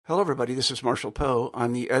Hello, everybody. This is Marshall Poe.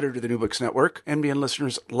 I'm the editor of the New Books Network. NBN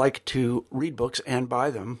listeners like to read books and buy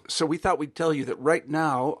them. So we thought we'd tell you that right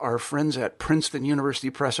now, our friends at Princeton University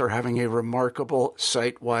Press are having a remarkable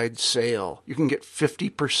site-wide sale. You can get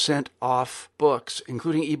 50% off books,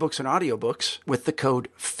 including ebooks and audiobooks, with the code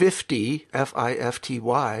 50,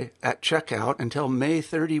 F-I-F-T-Y, at checkout until May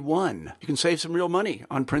 31. You can save some real money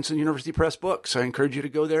on Princeton University Press books. I encourage you to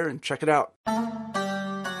go there and check it out.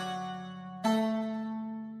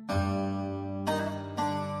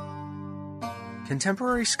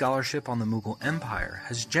 Contemporary scholarship on the Mughal Empire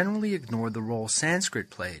has generally ignored the role Sanskrit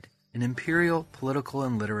played in imperial, political,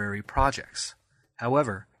 and literary projects.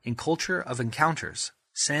 However, in Culture of Encounters,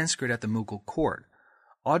 Sanskrit at the Mughal Court,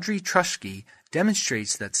 Audrey Truschke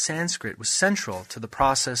demonstrates that Sanskrit was central to the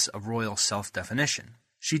process of royal self-definition.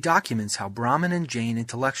 She documents how Brahmin and Jain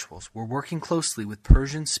intellectuals were working closely with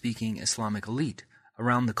Persian-speaking Islamic elite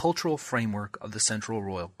around the cultural framework of the central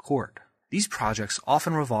royal court. These projects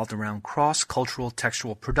often revolved around cross-cultural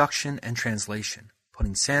textual production and translation,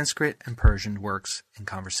 putting Sanskrit and Persian works in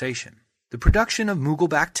conversation. The production of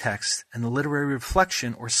Mughal-backed texts and the literary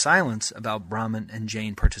reflection or silence about Brahmin and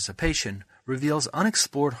Jain participation reveals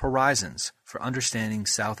unexplored horizons for understanding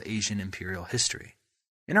South Asian imperial history.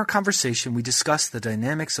 In our conversation, we discuss the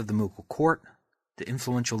dynamics of the Mughal court, the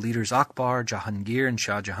influential leaders Akbar, Jahangir, and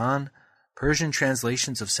Shah Jahan, Persian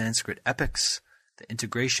translations of Sanskrit epics, the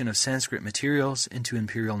integration of Sanskrit materials into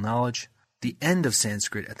imperial knowledge, the end of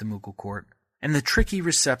Sanskrit at the Mughal court, and the tricky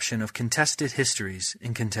reception of contested histories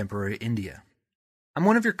in contemporary India. I'm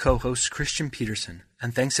one of your co-hosts, Christian Peterson,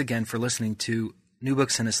 and thanks again for listening to New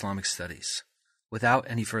Books in Islamic Studies. Without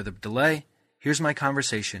any further delay, here's my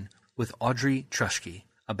conversation with Audrey Truschke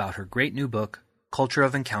about her great new book, Culture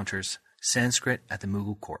of Encounters, Sanskrit at the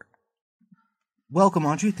Mughal Court. Welcome,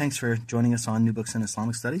 Audrey. Thanks for joining us on New Books in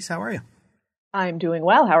Islamic Studies. How are you? I'm doing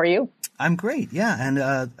well. How are you? I'm great, yeah. And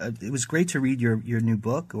it was great to read your new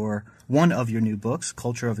book, or one of your new books,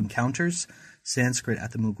 Culture of Encounters, Sanskrit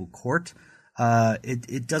at the Mughal Court.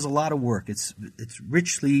 It does a lot of work. It's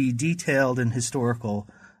richly detailed and historical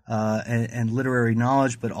and literary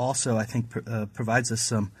knowledge, but also I think provides us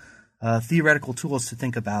some theoretical tools to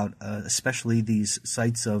think about, especially these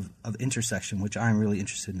sites of intersection, which I'm really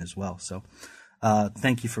interested in as well. So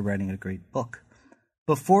thank you for writing a great book.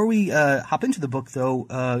 Before we hop into the book, though,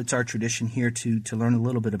 it's our tradition here to learn a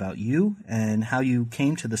little bit about you and how you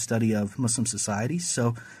came to the study of Muslim society.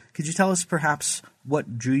 So could you tell us perhaps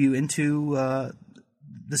what drew you into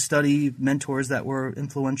the study, mentors that were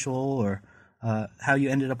influential, or how you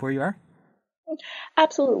ended up where you are?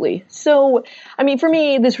 Absolutely. So, I mean, for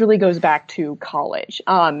me, this really goes back to college.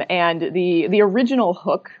 And the original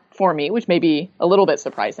hook for me, which may be a little bit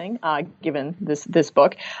surprising, given this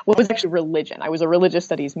book, was actually religion. I was a religious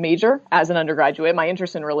studies major as an undergraduate. My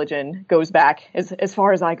interest in religion goes back as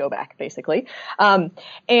far as I go back, basically. And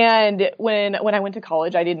when I went to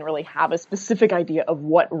college, I didn't really have a specific idea of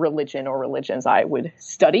what religion or religions I would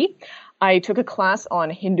study. I took a class on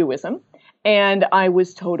Hinduism, and I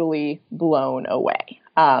was totally blown away.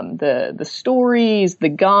 The stories, the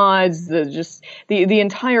gods, the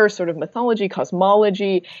entire sort of mythology,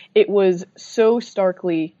 cosmology, it was so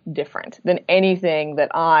starkly different than anything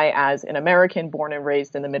that I, as an American born and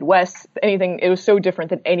raised in the Midwest, it was so different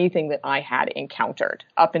than anything that I had encountered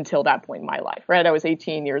up until that point in my life, right? I was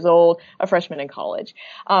 18 years old, a freshman in college.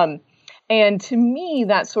 And to me,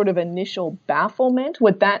 that sort of initial bafflement,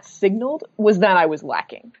 what that signaled was that I was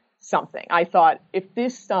lacking something. I thought, if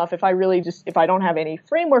I don't have any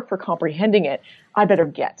framework for comprehending it, I better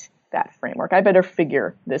get that framework. I better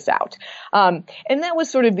figure this out. And that was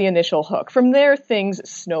sort of the initial hook. From there, things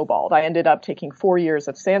snowballed. I ended up taking 4 years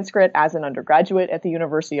of Sanskrit as an undergraduate at the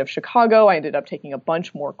University of Chicago. I ended up taking a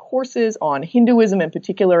bunch more courses on Hinduism in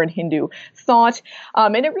particular and Hindu thought.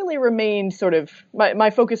 And it really remained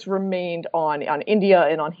my focus remained on India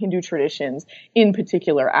and on Hindu traditions in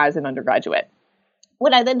particular as an undergraduate.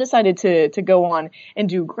 When I then decided to go on and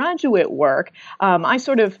do graduate work, I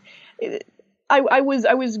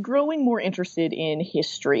was growing more interested in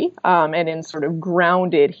history and in sort of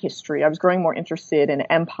grounded history. I was growing more interested in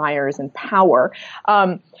empires and power.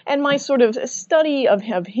 And my sort of study of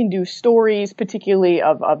Hindu stories, particularly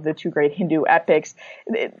of the two great Hindu epics,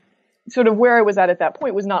 sort of where I was at that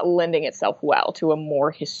point was not lending itself well to a more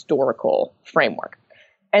historical framework.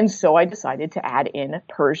 And so I decided to add in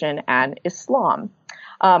Persian and Islam.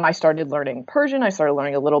 I started learning Persian. I started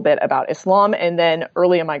learning a little bit about Islam. And then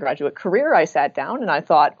early in my graduate career, I sat down and I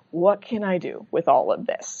thought, what can I do with all of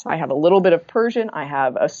this? I have a little bit of Persian. I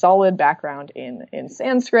have a solid background in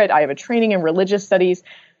Sanskrit. I have a training in religious studies.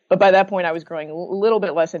 But by that point, I was growing a little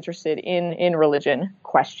bit less interested in religion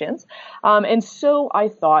questions. And so I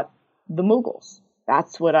thought, the Mughals.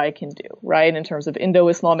 That's what I can do, right? In terms of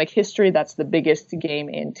Indo-Islamic history, that's the biggest game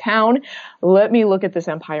in town. Let me look at this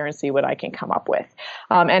empire and see what I can come up with.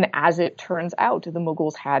 And as it turns out, the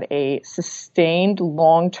Mughals had a sustained,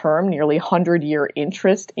 long-term, nearly 100-year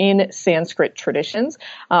interest in Sanskrit traditions,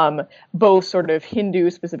 both sort of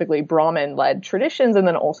Hindu, specifically Brahmin-led traditions, and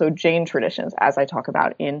then also Jain traditions, as I talk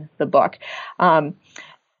about in the book.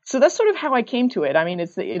 So that's sort of how I came to it. I mean,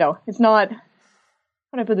 it's not...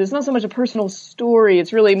 But it's not so much a personal story.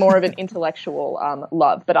 It's really more of an intellectual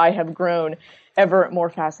love. But I have grown ever more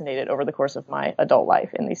fascinated over the course of my adult life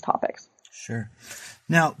in these topics. Sure.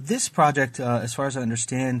 Now, this project, as far as I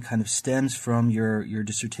understand, kind of stems from your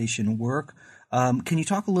dissertation work. Can you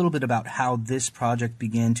talk a little bit about how this project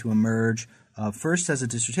began to emerge, first as a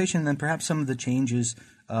dissertation, and then perhaps some of the changes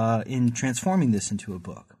in transforming this into a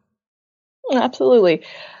book? Absolutely.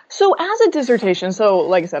 So as a dissertation, so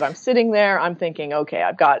like I said, I'm sitting there, I'm thinking, okay,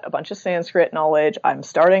 I've got a bunch of Sanskrit knowledge. I'm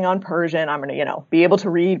starting on Persian. I'm going to, be able to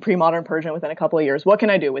read pre-modern Persian within a couple of years. What can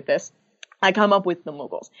I do with this? I come up with the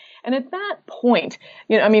Mughals. And at that point,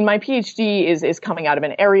 my PhD is coming out of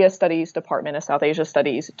an area studies department, a South Asia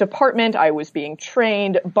studies department. I was being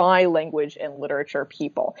trained by language and literature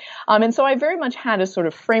people. And so I very much had a sort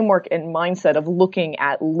of framework and mindset of looking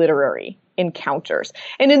at literary encounters.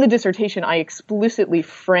 And in the dissertation, I explicitly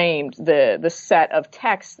framed the set of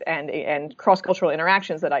texts and cross-cultural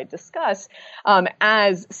interactions that I discuss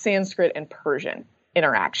as Sanskrit and Persian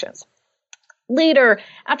interactions. Later,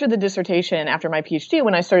 after the dissertation, after my PhD,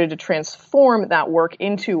 when I started to transform that work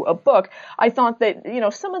into a book, I thought that,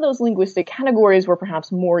 some of those linguistic categories were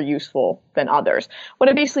perhaps more useful than others. What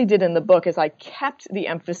I basically did in the book is I kept the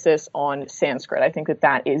emphasis on Sanskrit. I think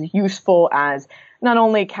that is useful as not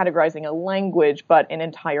only categorizing a language, but an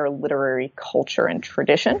entire literary culture and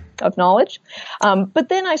tradition of knowledge. But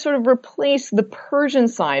then I sort of replaced the Persian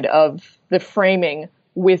side of the framing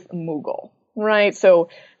with Mughal. Right. So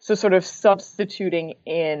sort of substituting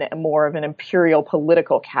in more of an imperial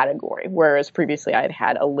political category, whereas previously I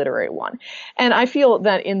had a literary one. And I feel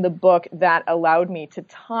that in the book that allowed me to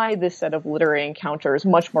tie this set of literary encounters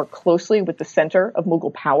much more closely with the center of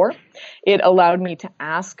Mughal power. It allowed me to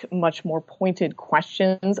ask much more pointed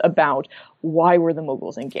questions about why were the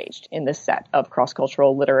Mughals engaged in this set of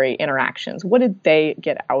cross-cultural literary interactions? What did they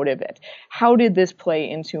get out of it? How did this play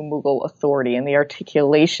into Mughal authority and the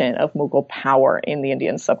articulation of Mughal power in the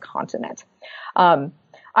Indian subcontinent?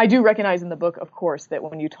 I do recognize in the book, of course, that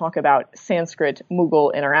when you talk about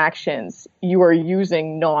Sanskrit-Mughal interactions, you are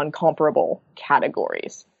using non-comparable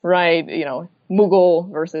categories, right? Mughal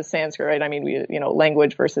versus Sanskrit, right? I mean,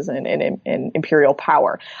 language versus an imperial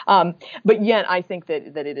power. But yet, I think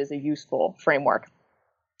that it is a useful framework.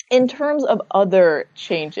 In terms of other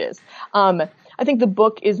changes, I think the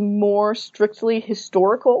book is more strictly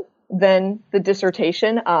historical than the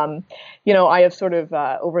dissertation. I have sort of,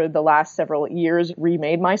 over the last several years,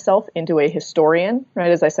 remade myself into a historian, right?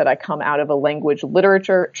 As I said, I come out of a language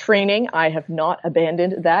literature training. I have not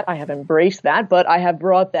abandoned that. I have embraced that, but I have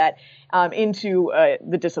brought that into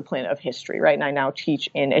the discipline of history, right? And I now teach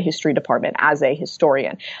in a history department as a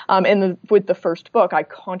historian. With the first book, I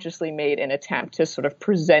consciously made an attempt to sort of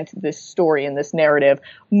present this story and this narrative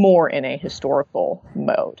more in a historical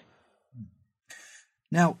mode.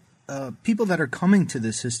 Now, people that are coming to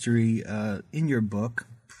this history in your book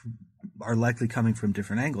are likely coming from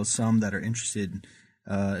different angles. Some that are interested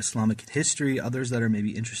in Islamic history, others that are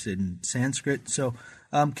maybe interested in Sanskrit. So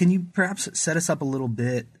can you perhaps set us up a little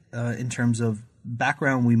bit in terms of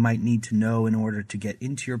background we might need to know in order to get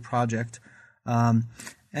into your project? And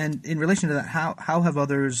in relation to that, how have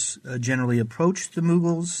others generally approached the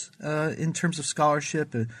Mughals in terms of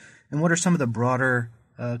scholarship? And what are some of the broader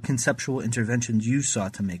conceptual interventions you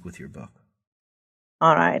sought to make with your book?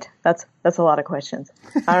 All right. That's a lot of questions.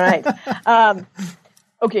 All right.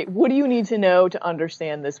 Okay. What do you need to know to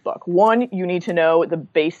understand this book? One, you need to know the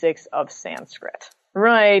basics of Sanskrit.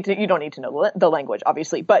 Right. You don't need to know the language,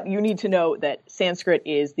 obviously, but you need to know that Sanskrit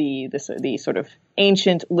is the sort of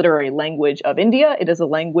ancient literary language of India. It is a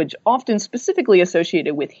language often specifically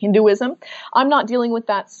associated with Hinduism. I'm not dealing with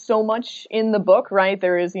that so much in the book, right?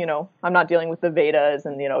 There is, I'm not dealing with the Vedas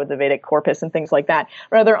and, the Vedic corpus and things like that.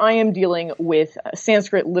 Rather, I am dealing with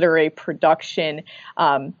Sanskrit literary production,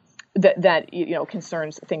 that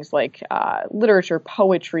concerns things like literature,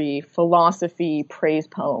 poetry, philosophy, praise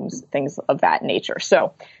poems, things of that nature.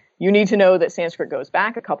 So you need to know that Sanskrit goes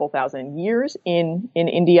back a couple thousand years in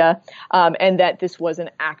India, and that this was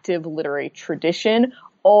an active literary tradition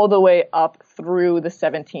all the way up through the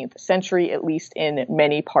 17th century, at least in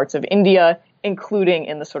many parts of India, including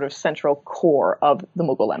in the sort of central core of the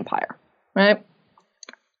Mughal Empire, right?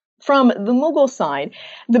 From the Mughal side,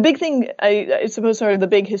 the big thing, I suppose sort of the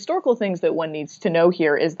big historical things that one needs to know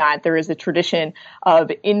here is that there is a tradition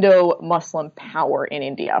of Indo-Muslim power in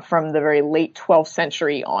India from the very late 12th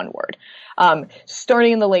century onward.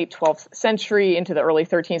 Starting in the late 12th century into the early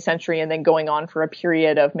 13th century and then going on for a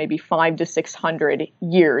period of maybe 500 to 600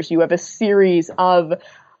 years, you have a series of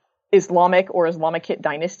Islamic or Islamicate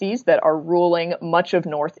dynasties that are ruling much of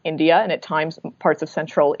North India and at times parts of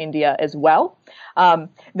central India as well.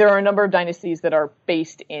 There are a number of dynasties that are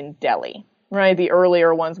based in Delhi, right? The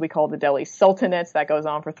earlier ones we call the Delhi Sultanates. That goes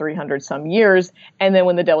on for 300 some years. And then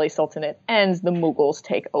when the Delhi Sultanate ends, the Mughals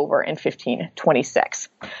take over in 1526.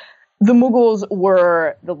 The Mughals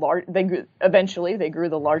were eventually they grew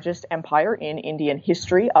the largest empire in Indian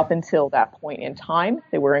history up until that point in time.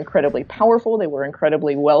 They were incredibly powerful. They were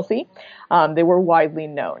incredibly wealthy. They were widely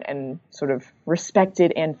known and sort of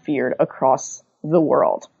respected and feared across the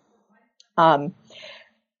world. When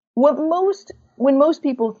most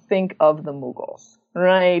people think of the Mughals,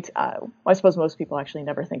 right? I suppose most people actually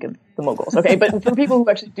never think of the Mughals, okay? But for people who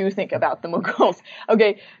actually do think about the Mughals,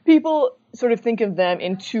 okay, people sort of think of them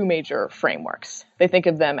in two major frameworks. They think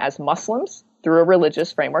of them as Muslims through a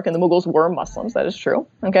religious framework, and the Mughals were Muslims, that is true,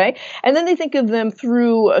 okay? And then they think of them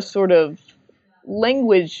through a sort of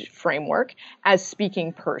language framework as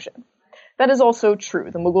speaking Persian. That is also true.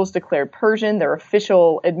 The Mughals declared Persian their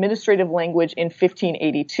official administrative language in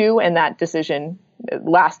 1582, and that decision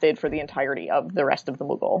lasted for the entirety of the rest of the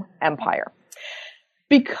Mughal Empire.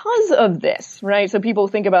 Because of this, right, so people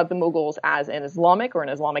think about the Mughals as an Islamic or an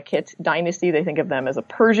Islamicate dynasty. They think of them as a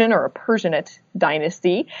Persian or a Persianate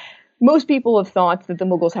dynasty. Most people have thought that the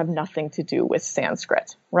Mughals have nothing to do with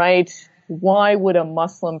Sanskrit, right? Why would a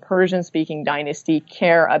Muslim Persian-speaking dynasty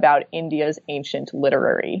care about India's ancient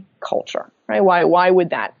literary culture, right? Why would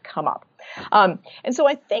that come up? And so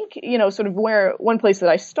I think, sort of where one place that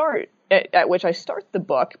I start, at which I start the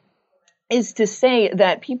book, is to say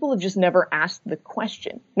that people have just never asked the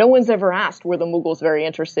question. No one's ever asked, were the Mughals very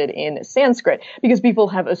interested in Sanskrit? Because people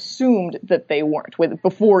have assumed that they weren't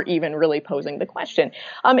before even really posing the question.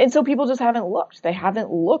 And so people just haven't looked. They haven't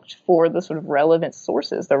looked for the sort of relevant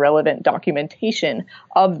sources, the relevant documentation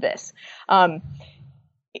of this. To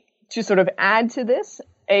sort of add to this,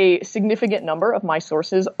 a significant number of my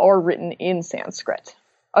sources are written in Sanskrit.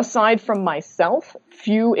 Aside from myself,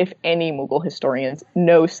 few, if any, Mughal historians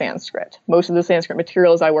know Sanskrit. Most of the Sanskrit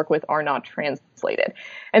materials I work with are not translated.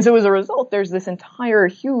 And so as a result, there's this entire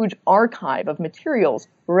huge archive of materials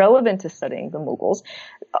relevant to studying the Mughals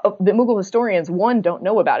that Mughal historians, one, don't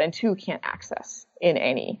know about, and two, can't access in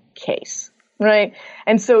any case, right?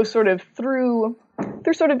 And so sort of through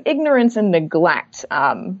sort of ignorance and neglect,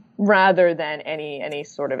 rather than any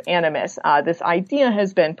sort of animus, this idea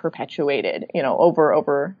has been perpetuated,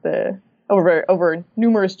 over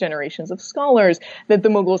numerous generations of scholars that the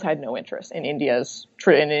Mughals had no interest in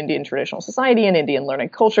Indian traditional society and Indian learning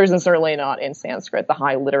cultures, and certainly not in Sanskrit, the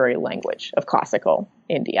high literary language of classical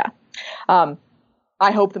India. I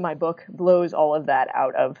hope that my book blows all of that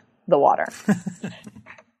out of the water.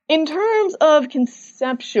 In terms of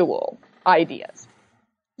conceptual ideas,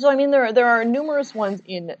 so, I mean, there are numerous ones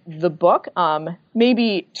in the book.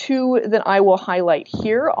 Maybe two that I will highlight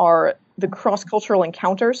here are the cross-cultural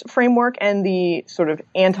encounters framework and the sort of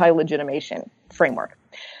anti-legitimation framework.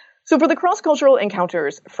 So for the cross-cultural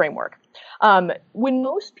encounters framework, when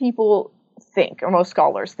most people think, or most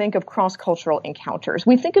scholars think of cross-cultural encounters,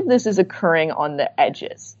 we think of this as occurring on the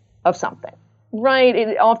edges of something.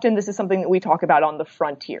 Right. Often this is something that we talk about on the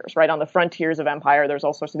frontiers, right? On the frontiers of empire, there's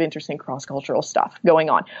all sorts of interesting cross-cultural stuff going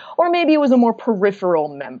on. Or maybe it was a more peripheral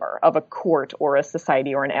member of a court or a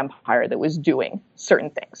society or an empire that was doing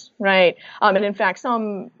certain things, right? And in fact,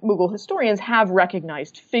 some Mughal historians have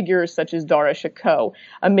recognized figures such as Dara Shikoh,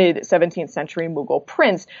 a mid-17th century Mughal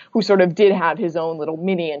prince who sort of did have his own little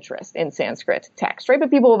mini interest in Sanskrit text, right?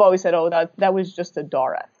 But people have always said, oh, that was just a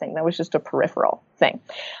Dara thing. That was just a peripheral thing.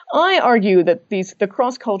 I argue that the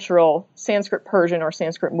cross-cultural Sanskrit Persian or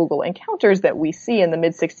Sanskrit Mughal encounters that we see in the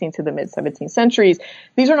mid-16th to the mid-17th centuries,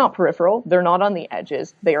 these are not peripheral, they're not on the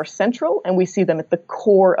edges, they are central, and we see them at the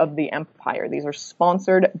core of the empire. These are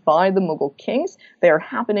sponsored by the Mughal kings. They are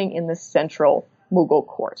happening in the central Mughal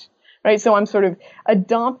court. right? So I'm sort of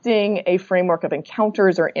adopting a framework of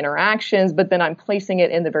encounters or interactions, but then I'm placing it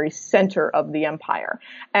in the very center of the empire.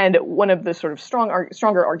 And one of the sort of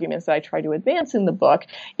stronger arguments that I try to advance in the book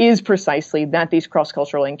is precisely that these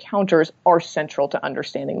cross-cultural encounters are central to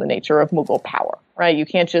understanding the nature of Mughal power, right? You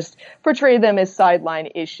can't just portray them as sideline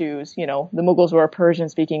issues. You know, the Mughals were a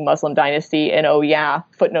Persian-speaking Muslim dynasty, and oh yeah,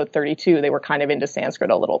 footnote 32, they were kind of into Sanskrit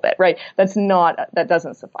a little bit, right? That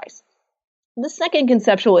doesn't suffice. The second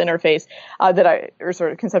conceptual interface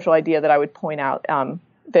or conceptual idea that I would point out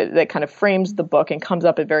that kind of frames the book and comes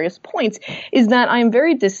up at various points is that I am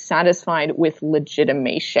very dissatisfied with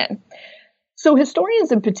legitimation. So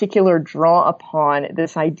historians in particular draw upon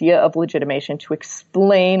this idea of legitimation to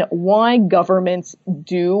explain why governments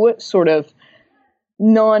do sort of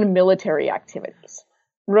non-military activities,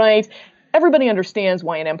 right? Everybody understands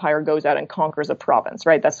why an empire goes out and conquers a province,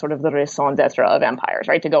 right? That's sort of the raison d'etre of empires,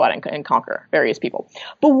 right? To go out and conquer various people.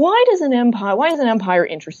 But why is an empire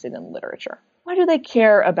interested in literature? Why do they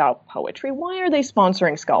care about poetry? Why are they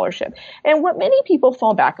sponsoring scholarship? And what many people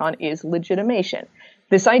fall back on is legitimation.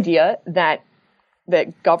 This idea that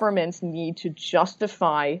governments need to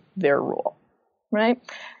justify their rule, right?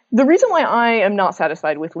 The reason why I am not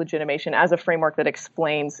satisfied with legitimation as a framework that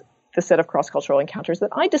explains the set of cross-cultural encounters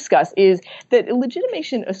that I discuss is that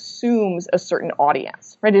legitimation assumes a certain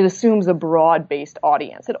audience, right? It assumes a broad-based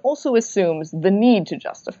audience. It also assumes the need to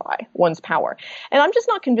justify one's power. And I'm just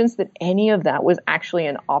not convinced that any of that was actually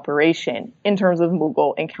an operation in terms of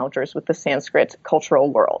Mughal encounters with the Sanskrit cultural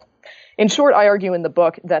world. In short, I argue in the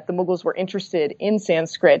book that the Mughals were interested in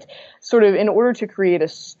Sanskrit sort of in order to create a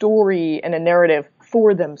story and a narrative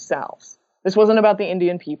for themselves. This wasn't about the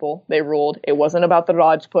Indian people they ruled. It wasn't about the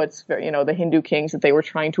Rajputs, the Hindu kings that they were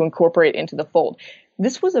trying to incorporate into the fold.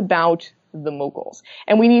 This was about the Mughals.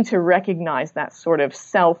 And we need to recognize that sort of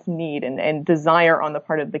self-need and desire on the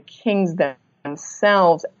part of the kings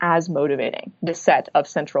themselves as motivating the set of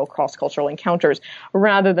central cross-cultural encounters,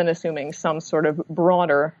 rather than assuming some sort of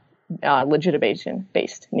broader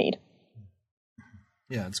legitimation-based need.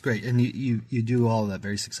 Yeah, it's great. And you do all of that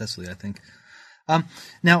very successfully, I think.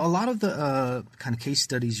 Now, a lot of the kind of case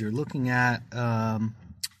studies you're looking at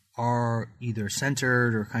are either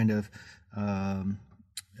centered or kind of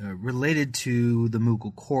related to the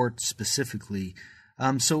Mughal court specifically.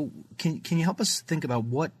 So can you help us think about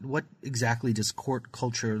what exactly does court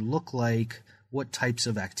culture look like? What types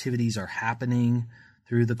of activities are happening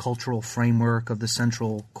through the cultural framework of the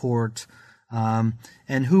central court?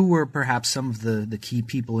 And who were perhaps some of the key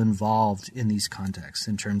people involved in these contexts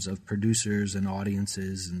in terms of producers and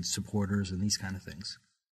audiences and supporters and these kind of things?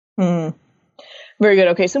 Very good.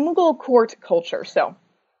 Okay, so Mughal court culture. So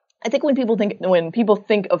I think when people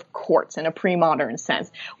think of courts in a pre-modern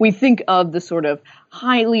sense, we think of the sort of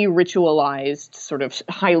highly ritualized, sort of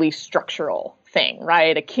highly structural thing,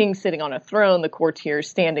 right? A king sitting on a throne, the courtiers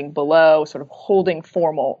standing below, sort of holding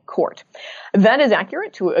formal court. That is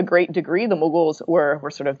accurate to a great degree. The Mughals were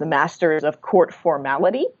sort of the masters of court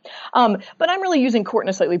formality. But I'm really using court in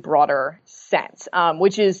a slightly broader sense,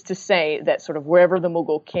 which is to say that sort of wherever the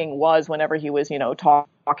Mughal king was, whenever he was,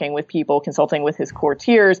 talking with people, consulting with his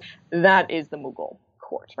courtiers, that is the Mughal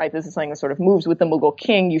court, right? This is something that sort of moves with the Mughal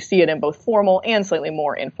king. You see it in both formal and slightly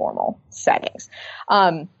more informal settings.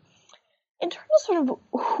 In terms of sort of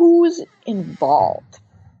who's involved.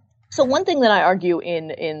 So one thing that I argue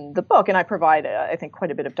in the book, and I provide, I think, quite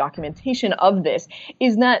a bit of documentation of this,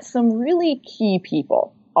 is that some really key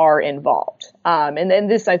people are involved. And then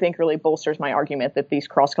this, I think, really bolsters my argument that these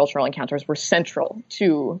cross-cultural encounters were central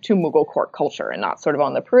to Mughal court culture and not sort of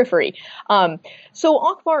on the periphery. So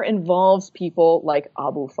Akbar involves people like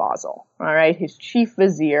Abu Fazl, all right, his chief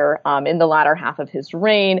vizier in the latter half of his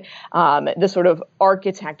reign, the sort of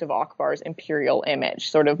architect of Akbar's imperial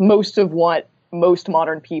image, sort of most of what most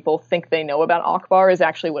modern people think they know about Akbar is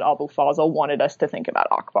actually what Abu Fazl wanted us to think about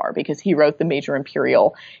Akbar, because he wrote the major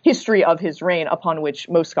imperial history of his reign, upon which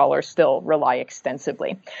most scholars still rely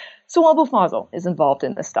extensively. So Abu Fazl is involved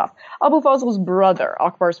in this stuff. Abu Fazl's brother,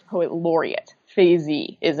 Akbar's poet laureate,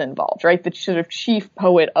 Faizi, is involved, right? The sort of chief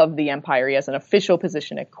poet of the empire. He has an official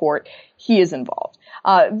position at court. He is involved.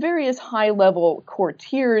 Various high-level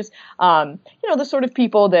courtiers, the sort of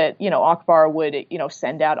people that, Akbar would,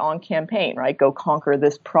 send out on campaign, right? Go conquer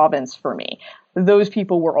this province for me. Those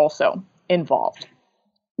people were also involved.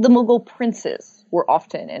 The Mughal princes were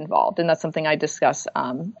often involved, and that's something I discuss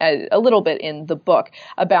a little bit in the book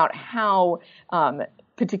about how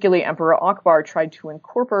particularly Emperor Akbar tried to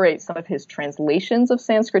incorporate some of his translations of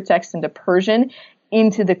Sanskrit texts into Persian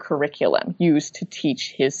into the curriculum used to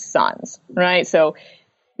teach his sons, right? So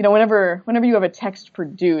whenever you have a text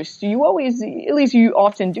produced, you always, at least you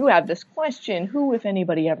often do have this question, who, if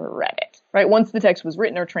anybody, ever read it, right? Once the text was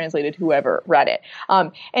written or translated, whoever read it.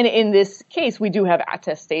 And in this case, we do have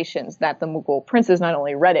attestations that the Mughal princes not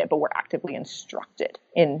only read it, but were actively instructed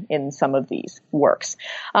in some of these works.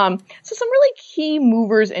 So some really key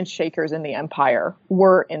movers and shakers in the empire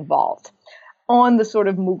were involved on the sort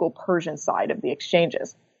of Mughal Persian side of the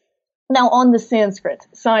exchanges. Now, on the Sanskrit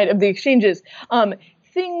side of the exchanges,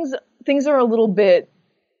 things are a little bit,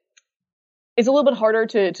 it's a little bit harder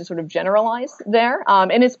to sort of generalize there.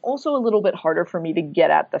 And it's also a little bit harder for me to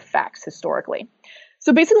get at the facts historically.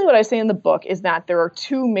 So basically what I say in the book is that there are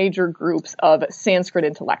two major groups of Sanskrit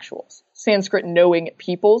intellectuals, Sanskrit knowing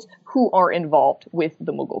peoples who are involved with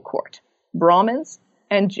the Mughal court, Brahmins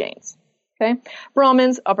and Jains. Okay,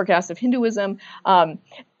 Brahmins, upper caste of Hinduism,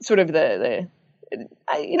 sort of thought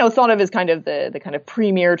of as kind of the kind of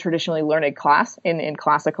premier traditionally learned class in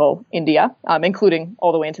classical India, including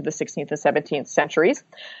all the way into the 16th and 17th centuries.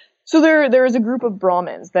 So there is a group of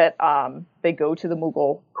Brahmins that they go to the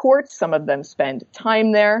Mughal court. Some of them spend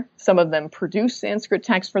time there. Some of them produce Sanskrit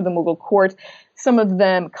texts for the Mughal court. Some of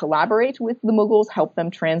them collaborate with the Mughals, help them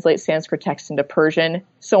translate Sanskrit texts into Persian,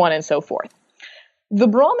 so on and so forth. The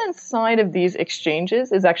Brahmin side of these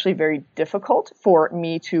exchanges is actually very difficult for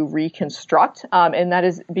me to reconstruct, and that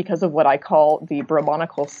is because of what I call the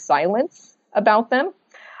Brahmanical silence about them.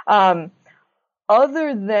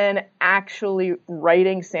 Other than actually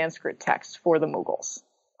writing Sanskrit texts for the Mughals.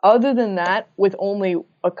 Other than that, with only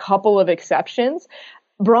a couple of exceptions,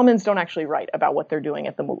 Brahmins don't actually write about what they're doing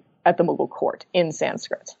at the Mughal court in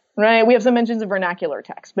Sanskrit. Right, we have some mentions of vernacular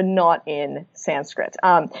text, but not in Sanskrit.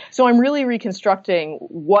 So I'm really reconstructing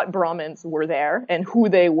what Brahmins were there and who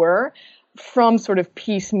they were from sort of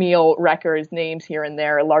piecemeal records, names here and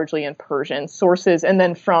there, largely in Persian sources, and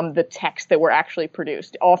then from the texts that were actually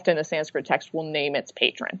produced. Often a Sanskrit text will name its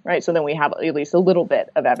patron, right? So then we have at least a little bit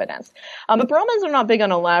of evidence. But Brahmins are not big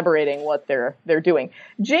on elaborating what they're doing.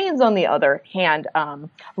 Jains, on the other hand,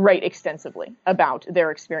 write extensively about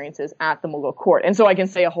their experiences at the Mughal court. And so I can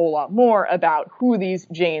say a whole lot more about who these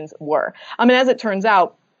Jains were. As it turns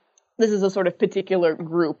out, this is a sort of particular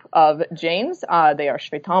group of Jains. They are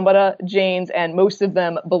Shvetambara Jains, and most of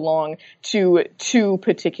them belong to two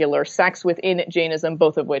particular sects within Jainism,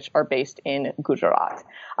 both of which are based in Gujarat.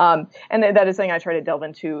 And that is something I try to delve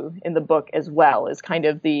into in the book as well, is kind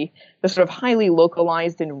of the sort of highly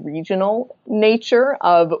localized and regional nature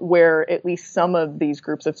of where at least some of these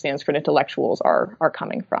groups of Sanskrit intellectuals are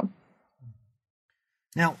coming from.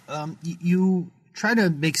 Now, you try to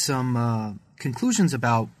make some conclusions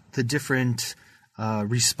about the different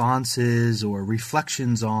responses or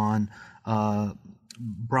reflections on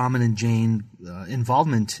Brahmin and Jain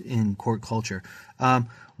involvement in court culture.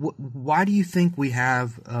 Why do you think we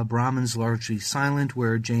have Brahmins largely silent,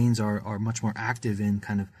 where Jains are much more active in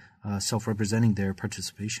kind of self-representing their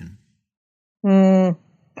participation?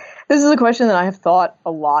 This is a question that I have thought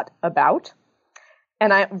a lot about,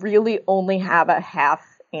 and I really only have a half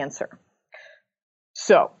answer.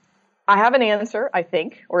 So, I have an answer, I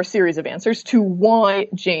think, or a series of answers to why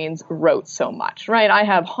Jains wrote so much, right? I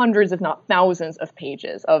have hundreds, if not thousands, of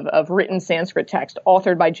pages of written Sanskrit text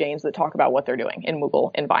authored by Jains that talk about what they're doing in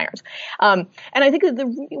Mughal environs. And I think that the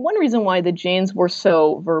one reason why the Jains were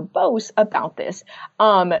so verbose about this,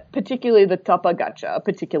 particularly the Tathagata, a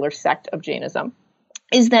particular sect of Jainism,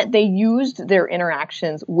 is that they used their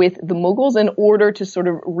interactions with the Mughals in order to sort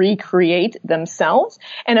of recreate themselves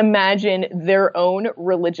and imagine their own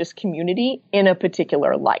religious community in a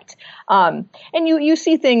particular light. And you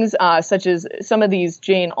see things such as some of these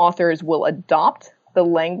Jain authors will adopt the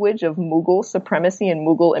language of Mughal supremacy and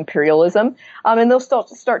Mughal imperialism. And they'll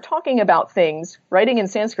start talking about things, writing in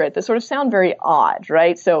Sanskrit, that sort of sound very odd,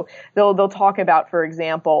 right? So they'll talk about, for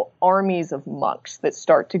example, armies of monks that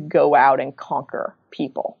start to go out and conquer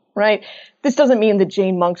people, right? This doesn't mean that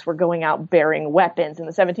Jain monks were going out bearing weapons in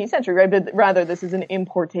the 17th century, right? But rather, this is an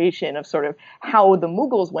importation of sort of how the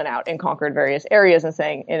Mughals went out and conquered various areas and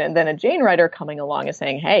saying, and then a Jain writer coming along and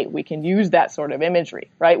saying, hey, we can use that sort of imagery,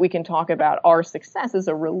 right? We can talk about our success as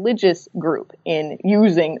a religious group in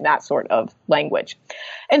using that sort of language.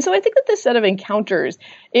 And so I think that this set of encounters,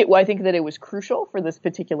 I think that it was crucial for this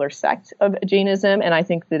particular sect of Jainism, and I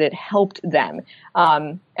think that it helped them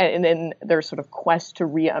and in their sort of quest to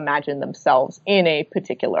reimagine themselves in a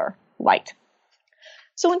particular light.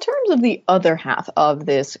 So in terms of the other half of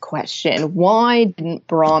this question, why didn't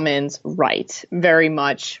Brahmins write very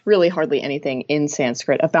much, really hardly anything in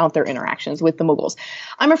Sanskrit about their interactions with the Mughals?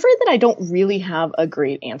 I'm afraid that I don't really have a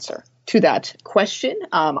great answer to that question.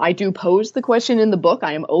 I do pose the question in the book.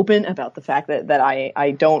 I am open about the fact that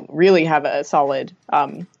I don't really have a solid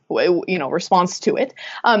response to it.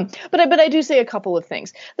 But I do say a couple of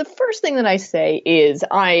things. The first thing that I say is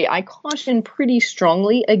I caution pretty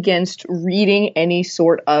strongly against reading any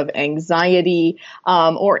sort of anxiety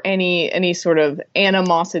or any sort of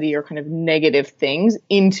animosity or kind of negative things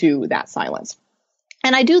into that silence.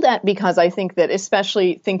 And I do that because I think that,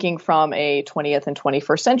 especially thinking from a 20th and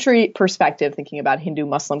 21st century perspective, thinking about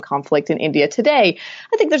Hindu-Muslim conflict in India today,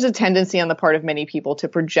 I think there's a tendency on the part of many people to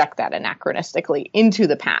project that anachronistically into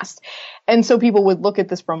the past. And so people would look at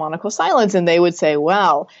this Brahmanical silence and they would say,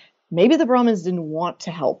 well, maybe the Brahmins didn't want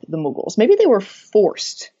to help the Mughals. Maybe they were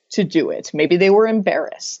forced to do it. Maybe they were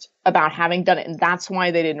embarrassed about having done it, and that's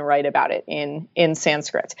why they didn't write about it in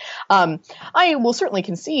Sanskrit. I will certainly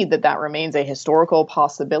concede that remains a historical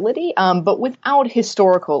possibility, but without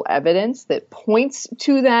historical evidence that points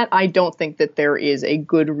to that, I don't think that there is a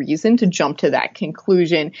good reason to jump to that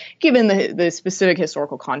conclusion, given the specific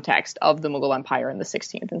historical context of the Mughal Empire in the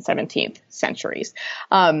 16th and 17th centuries.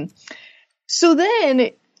 So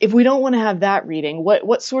then, if we don't want to have that reading,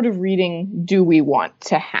 what sort of reading do we want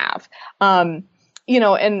to have?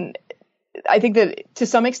 And I think that to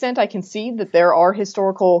some extent I can see that there are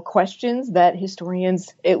historical questions that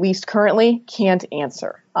historians, at least currently, can't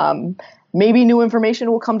answer. Maybe new information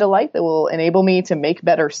will come to light that will enable me to make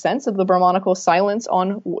better sense of the Brahmanical silence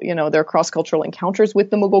on, their cross-cultural encounters with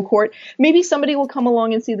the Mughal court. Maybe somebody will come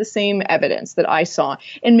along and see the same evidence that I saw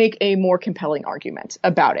and make a more compelling argument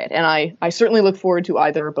about it. And I certainly look forward to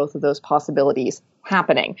either or both of those possibilities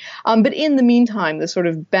happening. But in the meantime, the sort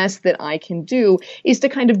of best that I can do is to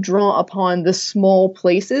kind of draw upon the small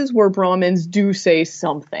places where Brahmins do say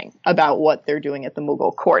something about what they're doing at the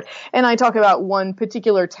Mughal court. And I talk about one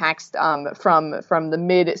particular text from the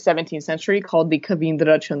mid-17th century called the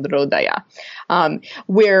Kavindra Chandrodaya,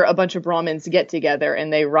 where a bunch of Brahmins get together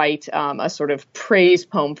and they write a sort of praise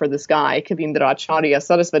poem for this guy, Kavindracharya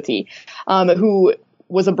Saraswati, who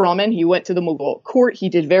was a Brahmin. He went to the Mughal court. He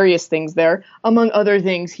did various things there. Among other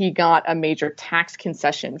things, he got a major tax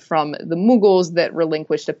concession from the Mughals that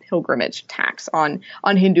relinquished a pilgrimage tax on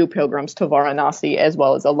Hindu pilgrims to Varanasi as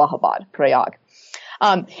well as Allahabad, Prayag.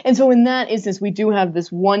 And so in that instance, we do have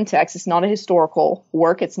this one text. It's not a historical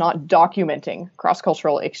work. It's not documenting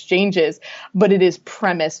cross-cultural exchanges, but it is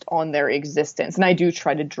premised on their existence. And I do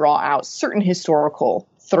try to draw out certain historical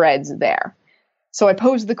threads there. So I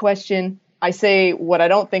pose the question. I say what I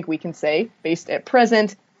don't think we can say based at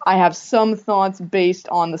present. I have some thoughts based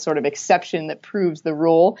on the sort of exception that proves the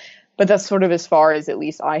rule, but that's sort of as far as at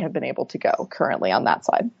least I have been able to go currently on that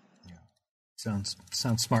side. Yeah. Sounds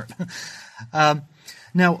smart.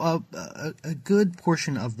 Now, a good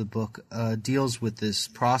portion of the book deals with this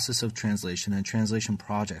process of translation and translation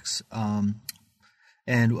projects.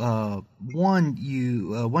 And one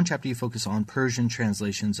chapter you focus on Persian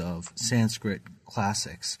translations of Sanskrit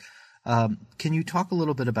classics. Can you talk a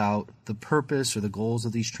little bit about the purpose or the goals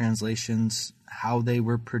of these translations, how they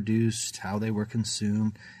were produced, how they were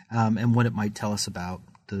consumed, and what it might tell us about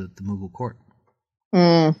the Mughal court?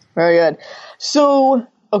 Very good. So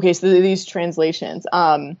these translations.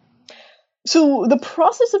 So the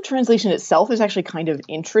process of translation itself is actually kind of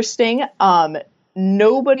interesting.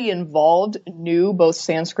 Nobody involved knew both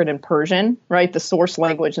Sanskrit and Persian, right? The source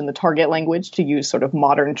language and the target language, to use sort of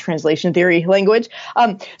modern translation theory language.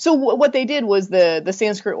 So what they did was the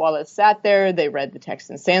Sanskrit wallahs sat there, they read the text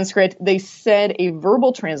in Sanskrit, they said a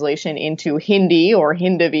verbal translation into Hindi or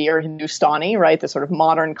Hindavi or Hindustani, right? The sort of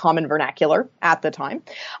modern common vernacular at the time.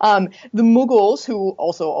 The Mughals, who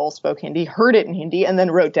also all spoke Hindi, heard it in Hindi and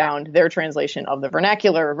then wrote down their translation of the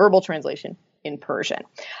vernacular, verbal translation in Persian.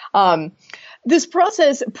 This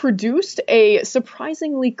process produced a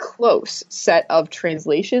surprisingly close set of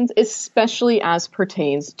translations, especially as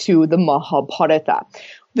pertains to the Mahabharata.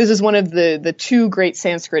 This is one of the two great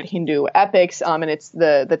Sanskrit Hindu epics, and it's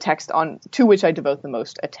the text to which I devote the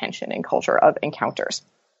most attention in Culture of Encounters.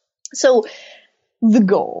 So, the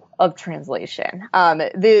goal of translation.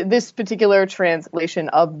 This particular translation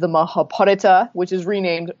of the Mahabharata, which is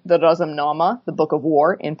renamed the Razamnama, the Book of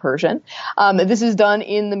War in Persian. This is done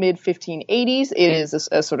in the mid-1580s. It is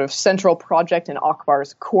a sort of central project in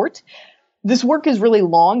Akbar's court. This work is really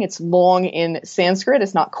long. It's long in Sanskrit.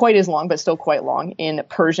 It's not quite as long, but still quite long in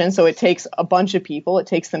Persian. So it takes a bunch of people. It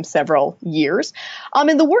takes them several years.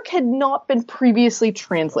 And the work had not been previously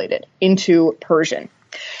translated into Persian.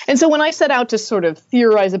 And so when I set out to sort of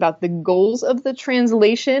theorize about the goals of the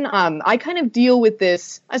translation, I kind of deal with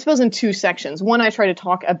this, I suppose, in two sections. One, I try to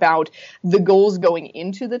talk about the goals going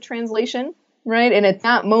into the translation, right? And at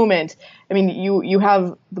that moment, I mean, you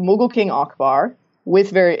have the Mughal king Akbar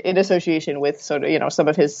in association with sort of, some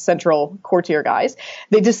of his central courtier guys.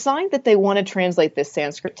 They decide that they want to translate this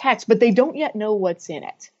Sanskrit text, but they don't yet know what's in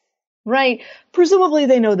it. Right. Presumably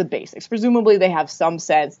they know the basics. Presumably they have some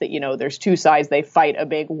sense that, there's two sides, they fight a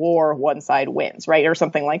big war, one side wins, right? Or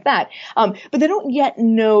something like that. But they don't yet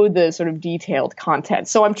know the sort of detailed content.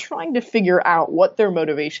 So I'm trying to figure out what their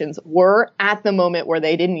motivations were at the moment where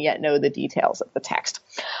they didn't yet know the details of the text.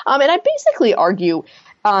 And I basically argue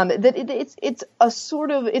that it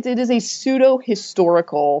is a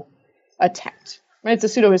pseudo-historical attempt. Right? It's a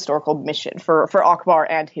pseudo-historical mission for Akbar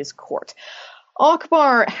and his court.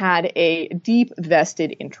 Akbar had a deep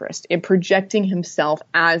vested interest in projecting himself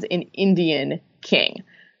as an Indian king,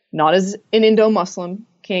 not as an Indo-Muslim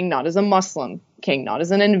king, not as a Muslim king, not as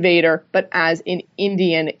an invader, but as an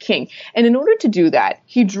Indian king. And in order to do that,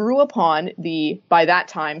 he drew upon the, by that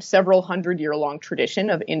time, several hundred-year-long tradition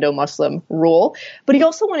of Indo-Muslim rule, but he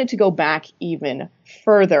also wanted to go back even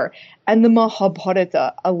further. And the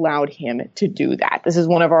Mahabharata allowed him to do that. This is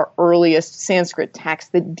one of our earliest Sanskrit texts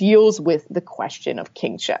that deals with the question of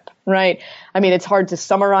kingship, right? I mean, it's hard to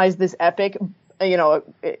summarize this epic,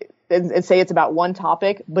 and say it's about one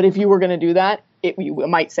topic, but if you were going to do that, you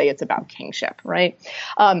might say it's about kingship, right?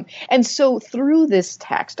 And so through this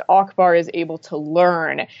text, Akbar is able to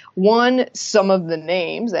learn, some of the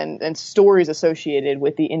names and stories associated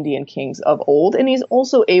with the Indian kings of old, and he's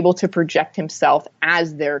also able to project himself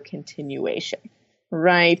as their continuation,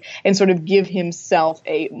 right? And sort of give himself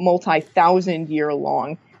a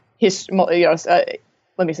multi-thousand-year-long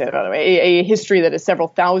let me say it another way, a history that is several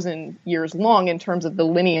thousand years long in terms of the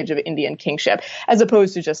lineage of Indian kingship, as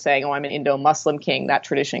opposed to just saying, I'm an Indo-Muslim king. That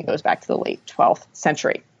tradition goes back to the late 12th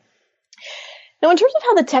century. Now, in terms of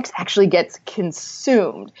how the text actually gets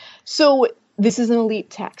consumed, so this is an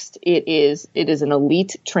elite text. It is an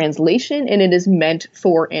elite translation, and it is meant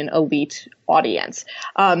for an elite audience.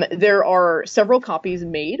 There are several copies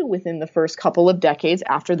made within the first couple of decades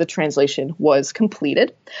after the translation was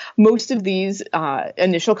completed. Most of these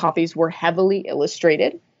initial copies were heavily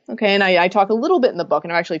illustrated. Okay, and I talk a little bit in the book,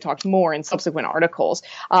 and I've actually talked more in subsequent articles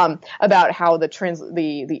about how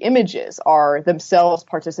the images are themselves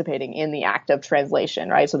participating in the act of translation,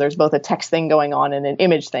 right? So there's both a text thing going on and an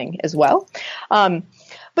image thing as well. But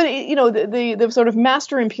the sort of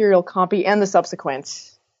master imperial copy and the subsequent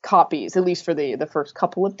copies, at least for the first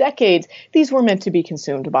couple of decades, these were meant to be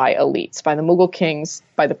consumed by elites, by the Mughal kings,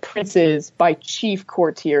 by the princes, by chief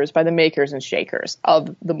courtiers, by the makers and shakers of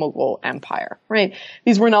the Mughal Empire, right?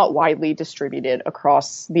 These were not widely distributed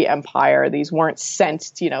across the empire. These weren't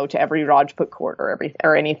sent, to every Rajput court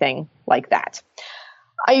or anything like that.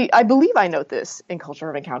 I believe I note this in Culture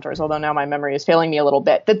of Encounters, although now my memory is failing me a little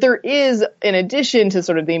bit, that there is, in addition to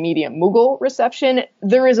sort of the immediate Mughal reception,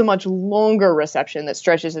 there is a much longer reception that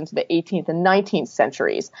stretches into the 18th and 19th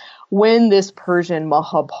centuries, when this Persian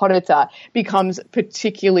Mahabharata becomes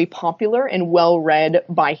particularly popular and well-read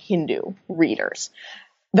by Hindu readers.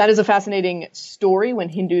 That is a fascinating story when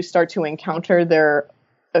Hindus start to encounter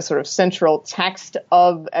a sort of central text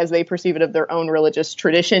of, as they perceive it, of their own religious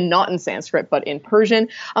tradition, not in Sanskrit, but in Persian.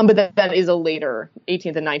 But that is a later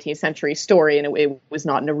 18th and 19th century story, and it was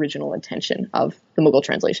not an original intention of the Mughal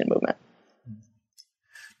translation movement.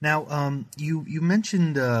 Now, you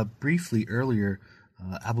mentioned briefly earlier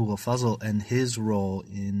Abu al-Fazl and his role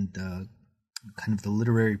in kind of the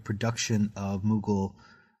literary production of Mughal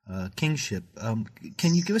kingship.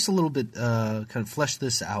 Can you give us a little bit, kind of flesh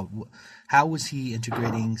this out? How was he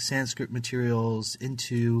integrating Sanskrit materials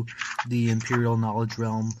into the imperial knowledge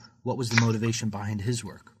realm? What was the motivation behind his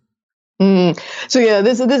work? So yeah,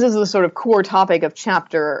 this is the sort of core topic of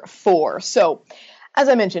chapter 4. So, as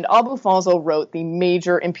I mentioned, Abu Fazl wrote the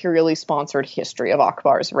major imperially sponsored history of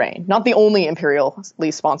Akbar's reign. Not the only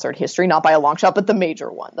imperially sponsored history, not by a long shot, but the major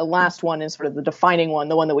one. The last one is sort of the defining one,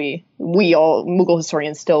 the one that we all Mughal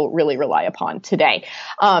historians still really rely upon today.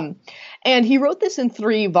 And he wrote this in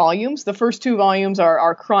 3 volumes. The first 2 volumes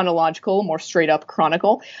are chronological, more straight up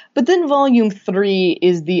chronicle. But then volume 3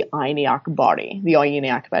 is the Ain-i-Akbari, the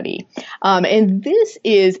Ain-i-Akbari. And this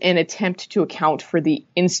is an attempt to account for the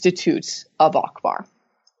institutes of Akbar.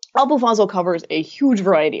 Abu Fazl covers a huge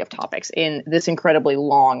variety of topics in this incredibly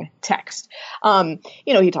long text.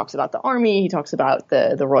 He talks about the army, he talks about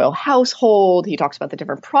the royal household, he talks about the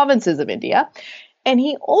different provinces of India. And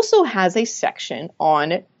he also has a section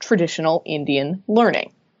on traditional Indian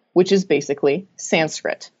learning, which is basically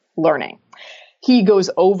Sanskrit learning. He goes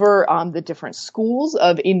over the different schools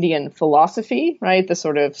of Indian philosophy, right? The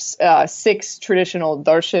sort of six traditional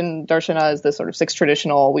darshana is the sort of six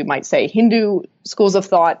traditional, we might say, Hindu schools of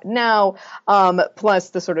thought now, plus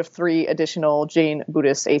the sort of three additional Jain,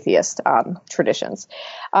 Buddhist, atheist traditions.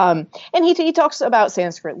 And he talks about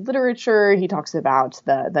Sanskrit literature. He talks about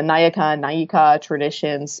the Nayaka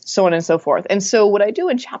traditions, so on and so forth. And so what I do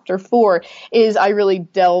in chapter 4 is I really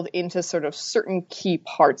delve into sort of certain key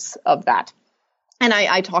parts of that. And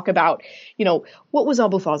I talk about, what was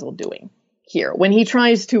Abu Fazl doing here when he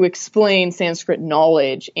tries to explain Sanskrit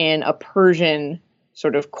knowledge in a Persian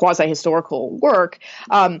sort of quasi-historical work?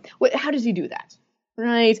 How does he do that,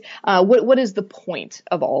 right? What is the point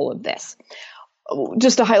of all of this?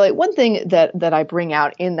 Just to highlight one thing that I bring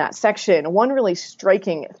out in that section, one really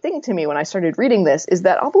striking thing to me when I started reading this is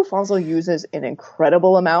that Abu Fazl uses an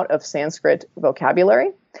incredible amount of Sanskrit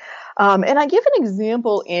vocabulary. And I give an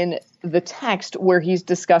example in the text where he's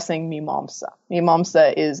discussing Mimamsa.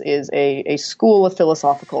 Mimamsa is a school of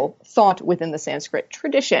philosophical thought within the Sanskrit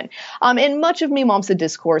tradition. And much of Mimamsa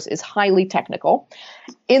discourse is highly technical.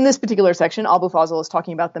 In this particular section, Abu Fazl is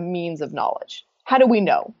talking about the means of knowledge. How do we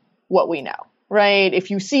know what we know? Right?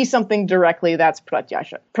 If you see something directly, that's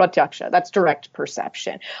pratyaksha, that's direct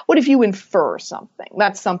perception. What if you infer something?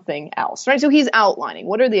 That's something else, right? So he's outlining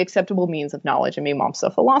what are the acceptable means of knowledge in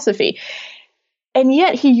Mimamsa philosophy. And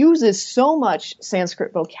yet he uses so much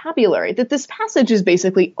Sanskrit vocabulary that this passage is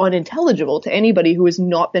basically unintelligible to anybody who has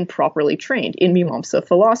not been properly trained in Mimamsa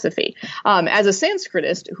philosophy. As a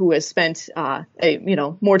Sanskritist who has spent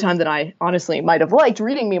more time than I honestly might have liked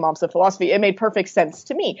reading Mimamsa philosophy, it made perfect sense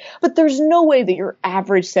to me. But there's no way that your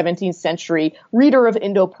average 17th century reader of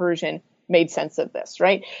Indo-Persian made sense of this,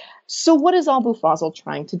 right? So what is Abu Fazl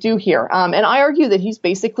trying to do here? And I argue that he's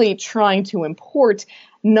basically trying to import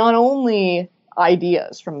not only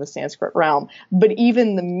ideas from the Sanskrit realm, but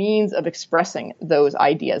even the means of expressing those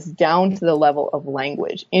ideas down to the level of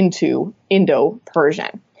language into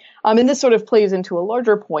Indo-Persian. And this sort of plays into a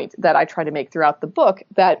larger point that I try to make throughout the book,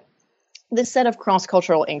 that this set of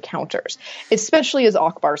cross-cultural encounters, especially as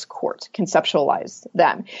Akbar's court conceptualized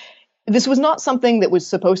them, this was not something that was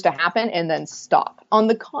supposed to happen and then stop. On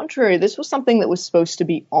the contrary, this was something that was supposed to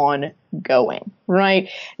be ongoing, right?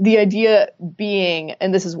 The idea being,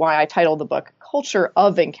 and this is why I titled the book Culture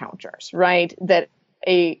of Encounters, right? That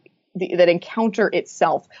encounter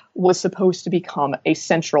itself was supposed to become a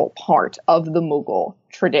central part of the Mughal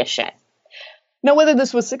tradition. Now, whether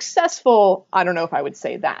this was successful, I don't know if I would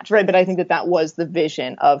say that, right? But I think that was the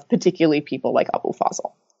vision of particularly people like Abu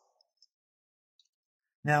Fazl.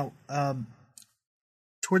 Now,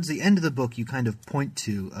 towards the end of the book, you kind of point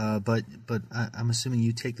to, but I'm assuming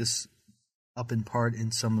you take this up in part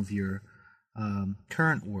in some of your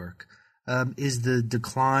current work, is the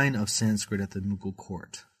decline of Sanskrit at the Mughal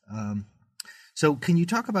court. So can you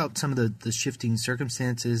talk about some of the shifting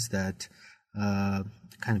circumstances that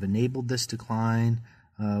kind of enabled this decline?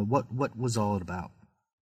 What was all it about?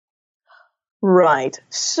 Right.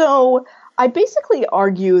 So I basically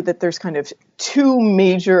argue that there's kind of two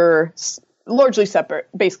major, largely separate,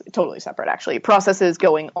 basically totally separate actually, processes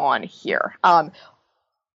going on here.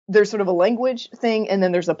 There's sort of a language thing and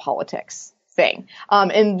then there's a politics thing.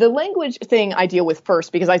 And the language thing I deal with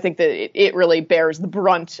first because I think that it really bears the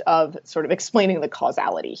brunt of sort of explaining the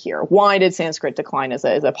causality here. Why did Sanskrit decline as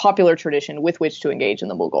a popular tradition with which to engage in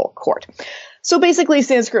the Mughal court? So basically,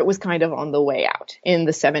 Sanskrit was kind of on the way out in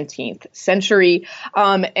the 17th century.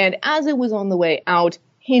 And as it was on the way out,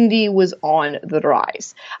 Hindi was on the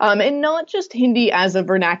rise. And not just Hindi as a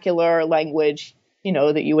vernacular language,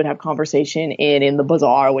 that you would have conversation in the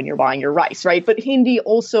bazaar when you're buying your rice, right? But Hindi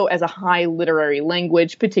also as a high literary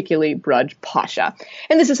language, particularly Braj Bhasha.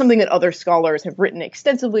 And this is something that other scholars have written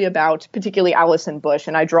extensively about, particularly Alison Bush,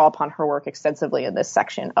 and I draw upon her work extensively in this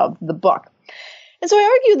section of the book. And so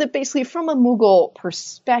I argue that basically from a Mughal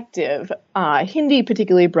perspective, Hindi,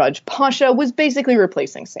 particularly Braj Bhasha, was basically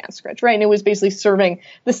replacing Sanskrit, right? And it was basically serving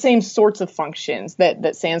the same sorts of functions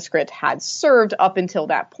that Sanskrit had served up until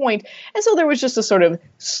that point. And so there was just a sort of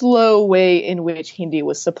slow way in which Hindi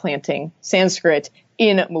was supplanting Sanskrit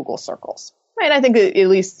in Mughal circles. Right? I think that at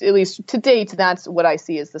least to date, that's what I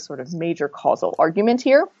see as the sort of major causal argument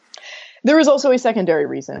here. There is also a secondary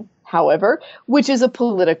reason, however, which is a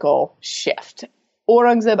political shift.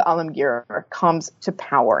 Aurangzeb Alamgir comes to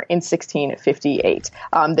power in 1658.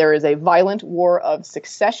 There is a violent war of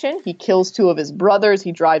succession. He kills two of his brothers.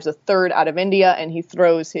 He drives a third out of India, and he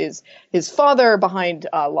throws his father behind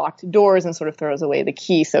locked doors and sort of throws away the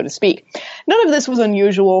key, so to speak. None of this was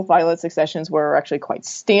unusual. Violent successions were actually quite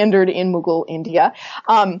standard in Mughal India.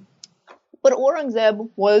 But Aurangzeb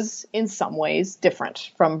was in some ways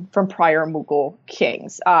different from prior Mughal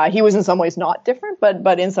kings. He was in some ways not different,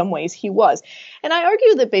 but in some ways he was. And I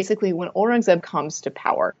argue that basically when Aurangzeb comes to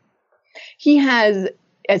power, he has,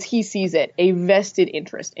 as he sees it, a vested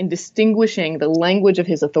interest in distinguishing the language of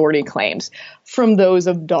his authority claims from those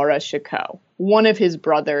of Dara Shikoh, one of his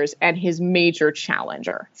brothers and his major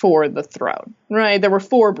challenger for the throne, right? There were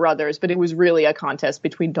 4 brothers, but it was really a contest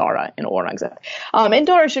between Dara and Aurangzeb. And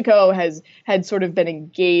Dara Shikoh had sort of been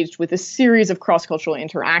engaged with a series of cross-cultural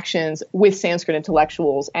interactions with Sanskrit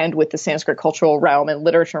intellectuals and with the Sanskrit cultural realm and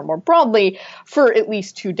literature more broadly for at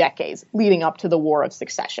least 2 decades leading up to the War of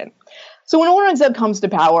Succession. So when Aurangzeb comes to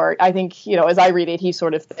power, I think, as I read it, he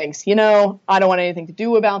sort of thinks, I don't want anything to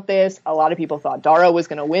do about this. A lot of people thought Dara was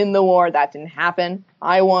going to win the war. That didn't happen.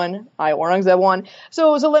 Aurangzeb won.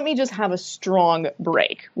 So let me just have a strong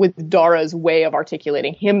break with Dara's way of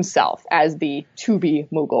articulating himself as the to-be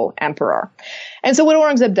Mughal emperor. And so what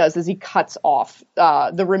Aurangzeb does is he cuts off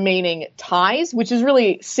the remaining ties, which is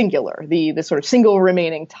really singular, the sort of single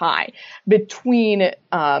remaining tie between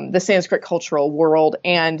the Sanskrit cultural world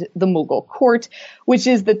and the Mughal court, which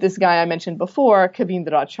is that this guy I mentioned before,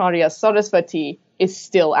 Kavindracharya Saraswati, is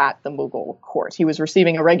still at the Mughal court. He was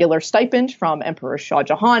receiving a regular stipend from Emperor Shah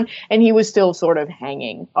Jahan, and he was still sort of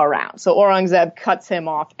hanging around. So Aurangzeb cuts him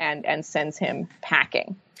off and sends him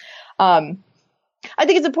packing. I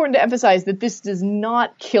think it's important to emphasize that this does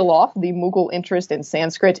not kill off the Mughal interest in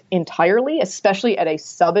Sanskrit entirely, especially at a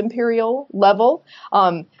sub-imperial level.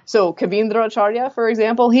 So Kavindracharya, for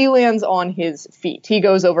example, he lands on his feet. He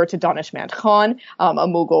goes over to Danishmand Khan, a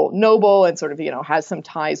Mughal noble, and sort of, has some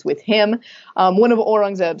ties with him. One of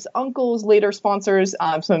Aurangzeb's uncles later sponsors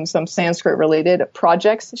some Sanskrit-related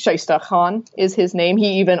projects. Shaista Khan is his name.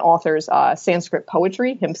 He even authors Sanskrit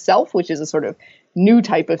poetry himself, which is a sort of new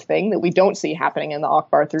type of thing that we don't see happening in the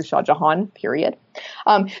Akbar through Shah Jahan period.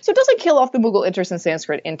 So it doesn't kill off the Mughal interest in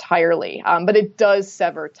Sanskrit entirely, but it does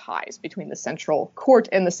sever ties between the central court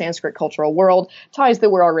and the Sanskrit cultural world, ties that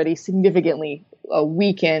were already significantly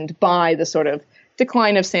weakened by the sort of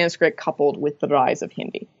decline of Sanskrit coupled with the rise of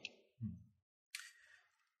Hindi.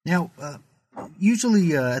 Now,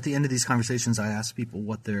 usually at the end of these conversations, I ask people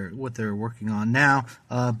what they're working on now.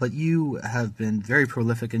 But you have been very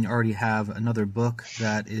prolific, and you already have another book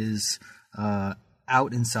that is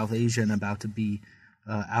out in South Asia and about to be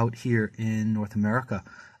out here in North America.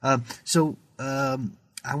 So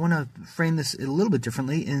I want to frame this a little bit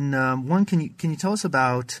differently. In one, can you tell us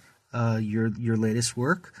about your latest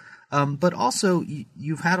work? But also,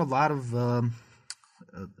 you've had a lot of.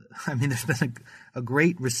 There's been a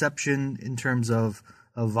great reception in terms of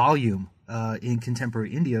volume in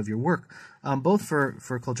contemporary India of your work, both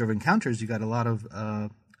for Culture of Encounters. You got a lot of,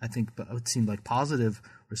 I think, it seemed like positive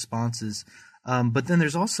responses. But then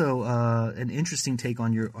there's also an interesting take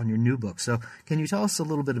on your new book. So can you tell us a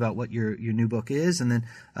little bit about what your new book is, and then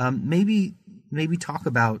maybe talk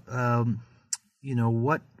about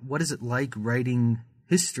what is it like writing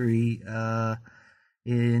history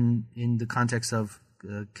in the context of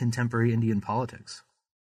contemporary Indian politics?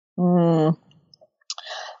 All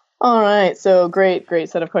right. So great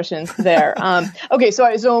set of questions there. Okay.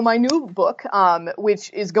 So my new book,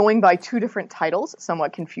 which is going by 2 different titles,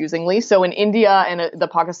 somewhat confusingly. So in India and the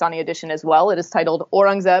Pakistani edition as well, it is titled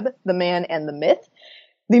Aurangzeb, the Man and the Myth.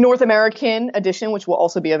 The North American edition, which will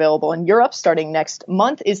also be available in Europe starting next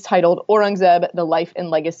month, is titled Aurangzeb, the Life and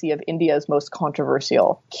Legacy of India's Most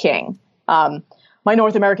Controversial King. My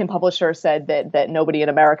North American publisher said that nobody in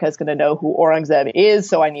America is going to know who Aurangzeb is,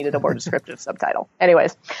 so I needed a more descriptive subtitle.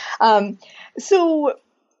 Anyways, so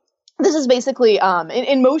this is basically,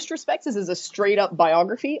 in most respects, this is a straight-up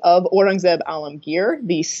biography of Aurangzeb Alamgir,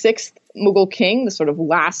 the 6th Mughal king, the sort of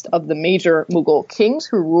last of the major Mughal kings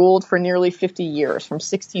who ruled for nearly 50 years, from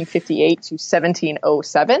 1658 to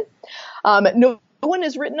 1707. No one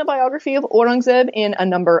has written a biography of Aurangzeb in a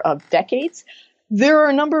number of decades. There are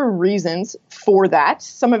a number of reasons for that.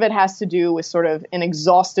 Some of it has to do with sort of an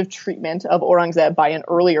exhaustive treatment of Aurangzeb by an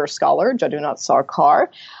earlier scholar, Jadunath Sarkar.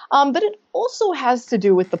 But it also has to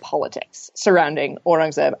do with the politics surrounding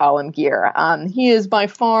Aurangzeb Alamgir. He is by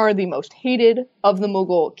far the most hated of the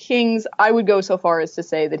Mughal kings. I would go so far as to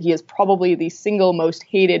say that he is probably the single most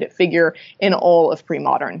hated figure in all of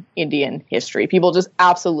pre-modern Indian history. People just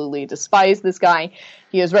absolutely despise this guy.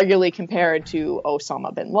 He is regularly compared to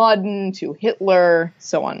Osama bin Laden, to Hitler,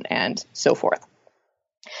 so on and so forth.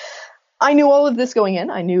 I knew all of this going in.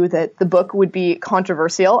 I knew that the book would be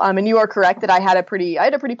controversial. And you are correct that I had a pretty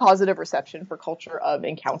positive reception for Culture of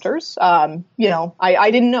Encounters. I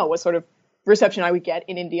didn't know what sort of reception I would get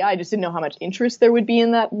in India. I just didn't know how much interest there would be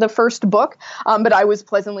in the first book. But I was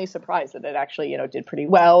pleasantly surprised that it actually, did pretty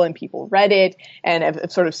well and people read it and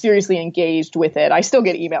have sort of seriously engaged with it. I still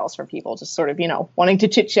get emails from people just sort of, wanting to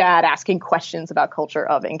chit chat, asking questions about Culture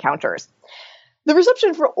of Encounters. The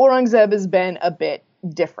reception for Aurangzeb has been a bit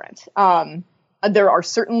different. There are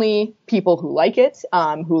certainly people who like it,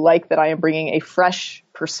 who like that I am bringing a fresh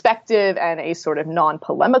perspective and a sort of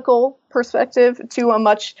non-polemical perspective to a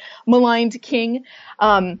much maligned king.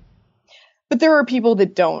 But there are people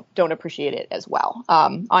that don't appreciate it as well.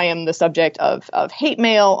 I am the subject of hate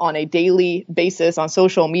mail on a daily basis on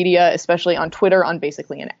social media, especially on Twitter, on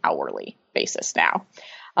basically an hourly basis now.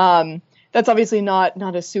 That's obviously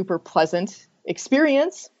not a super pleasant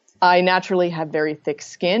experience. I naturally have very thick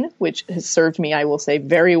skin, which has served me, I will say,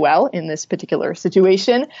 very well in this particular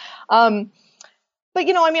situation. But, I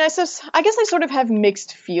guess I sort of have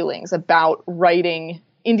mixed feelings about writing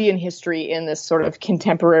Indian history in this sort of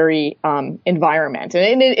contemporary environment.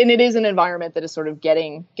 And it is an environment that is sort of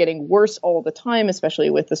getting worse all the time,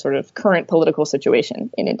 especially with the sort of current political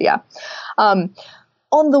situation in India. On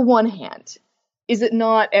the one hand, is it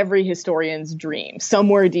not every historian's dream,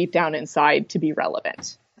 somewhere deep down inside, to be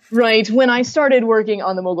relevant? Right. When I started working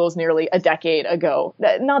on the Mughals nearly a decade ago,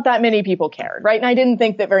 not that many people cared, right? And I didn't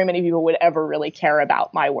think that very many people would ever really care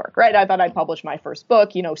about my work, right? I thought I'd publish my first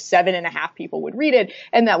book, 7.5 people would read it,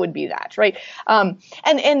 and that would be that, right?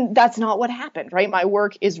 And that's not what happened, right? My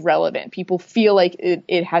work is relevant. People feel like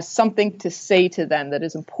it has something to say to them that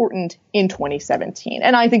is important in 2017.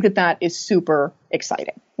 And I think that is super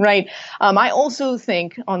exciting, right? I also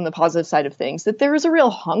think, on the positive side of things, that there is a real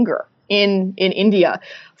hunger in India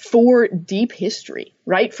for deep history,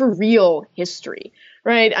 right? For real history,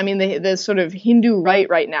 right? I mean, the sort of Hindu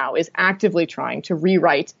right now is actively trying to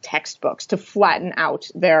rewrite textbooks to flatten out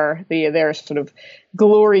their sort of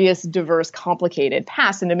glorious, diverse, complicated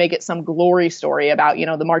past and to make it some glory story about,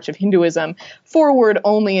 the march of Hinduism forward,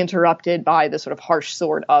 only interrupted by the sort of harsh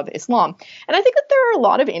sword of Islam. And I think that there are a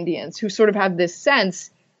lot of Indians who sort of have this sense,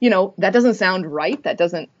 that doesn't sound right. That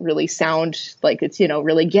doesn't really sound like it's,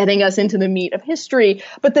 really getting us into the meat of history.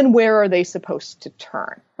 But then where are they supposed to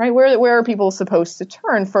turn, right? Where are people supposed to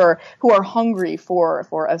turn who are hungry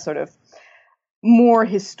for a sort of more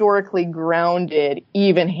historically grounded,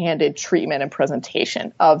 even-handed treatment and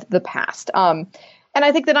presentation of the past? And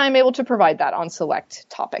I think that I'm able to provide that on select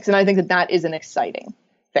topics. And I think that is an exciting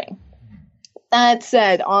thing. That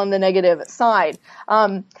said, on the negative side,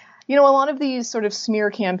 a lot of these sort of smear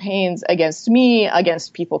campaigns against me,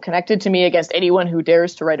 against people connected to me, against anyone who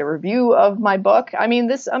dares to write a review of my book,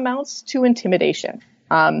 this amounts to intimidation.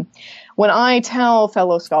 When I tell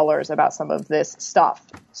fellow scholars about some of this stuff,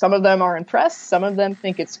 some of them are impressed, some of them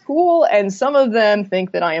think it's cool, and some of them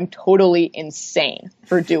think that I am totally insane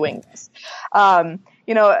for doing this.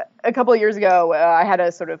 A couple of years ago, I had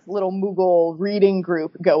a sort of little Mughal reading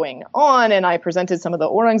group going on, and I presented some of the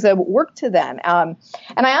Aurangzeb work to them. And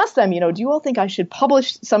I asked them, do you all think I should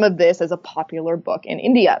publish some of this as a popular book in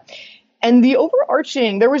India? And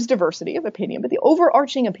there was diversity of opinion, but the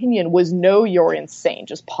overarching opinion was, no, you're insane.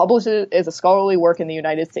 Just publish it as a scholarly work in the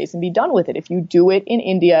United States and be done with it. If you do it in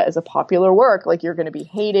India as a popular work, you're going to be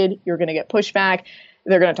hated, you're going to get pushback,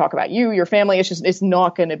 they're going to talk about you, your family. It's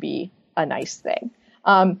not going to be a nice thing.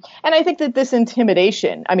 And I think that this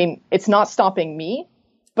intimidation, it's not stopping me,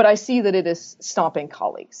 but I see that it is stopping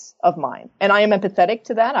colleagues of mine. And I am empathetic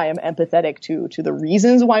to that. I am empathetic to the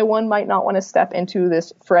reasons why one might not want to step into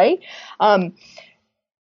this fray.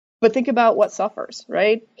 But think about what suffers,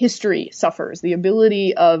 right? History suffers. The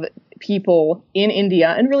ability of people in India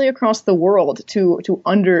and really across the world to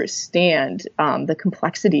understand the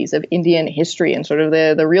complexities of Indian history and sort of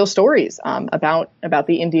the real stories about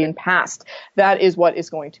the Indian past. That is what is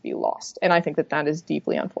going to be lost. And I think that is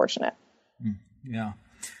deeply unfortunate. Yeah.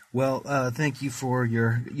 Well, thank you for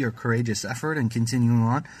your courageous effort and continuing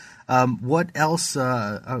on. What else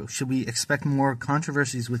should we expect more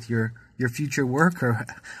controversies with your future work, or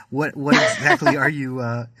what exactly are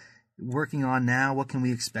you working on now? What can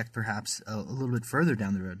we expect perhaps a little bit further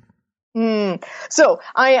down the road? So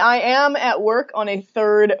I am at work on a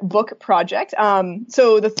third book project.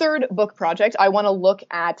 So the third book project, I want to look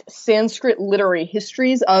at Sanskrit literary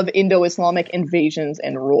histories of Indo-Islamic invasions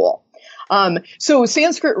and rule. So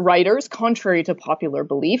Sanskrit writers, contrary to popular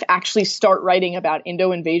belief, actually start writing about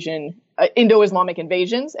Indo-invasion Indo-Islamic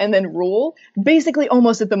invasions and then rule, basically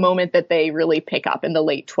almost at the moment that they really pick up in the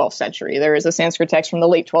late 12th century. There is a Sanskrit text from the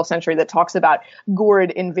late 12th century that talks about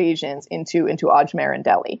Ghurid invasions into Ajmer and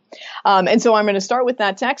Delhi. And so I'm going to start with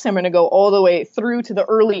that text. I'm going to go all the way through to the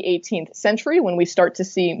early 18th century when we start to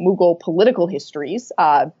see Mughal political histories,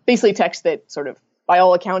 basically texts that sort of, by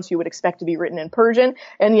all accounts, you would expect to be written in Persian,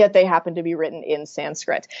 and yet they happen to be written in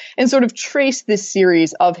Sanskrit, and sort of trace this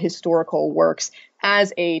series of historical works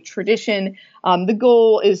as a tradition. The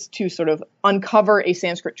goal is to sort of uncover a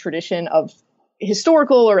Sanskrit tradition of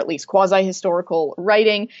historical or at least quasi-historical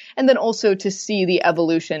writing, and then also to see the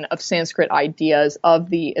evolution of Sanskrit ideas of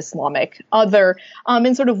the Islamic other,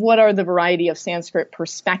 and sort of what are the variety of Sanskrit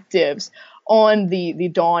perspectives on the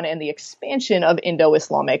dawn and the expansion of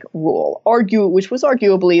Indo-Islamic rule, which was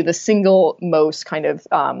arguably the single most kind of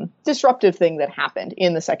disruptive thing that happened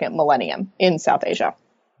in the second millennium in South Asia.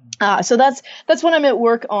 So that's what I'm at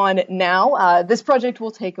work on now. This project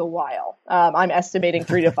will take a while. I'm estimating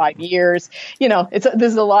 3 to 5 years. This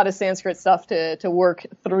is a lot of Sanskrit stuff to work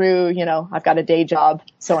through. I've got a day job,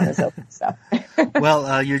 so on and so forth. So.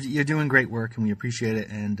 Well, you're doing great work, and we appreciate it.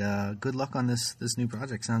 And good luck on this new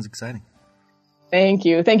project. Sounds exciting. Thank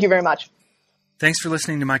you. Thank you very much. Thanks for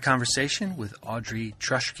listening to my conversation with Audrey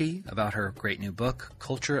Truschke about her great new book,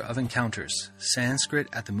 Culture of Encounters, Sanskrit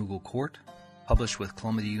at the Mughal Court, published with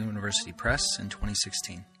Columbia University Press in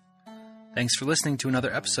 2016. Thanks for listening to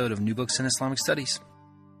another episode of New Books in Islamic Studies.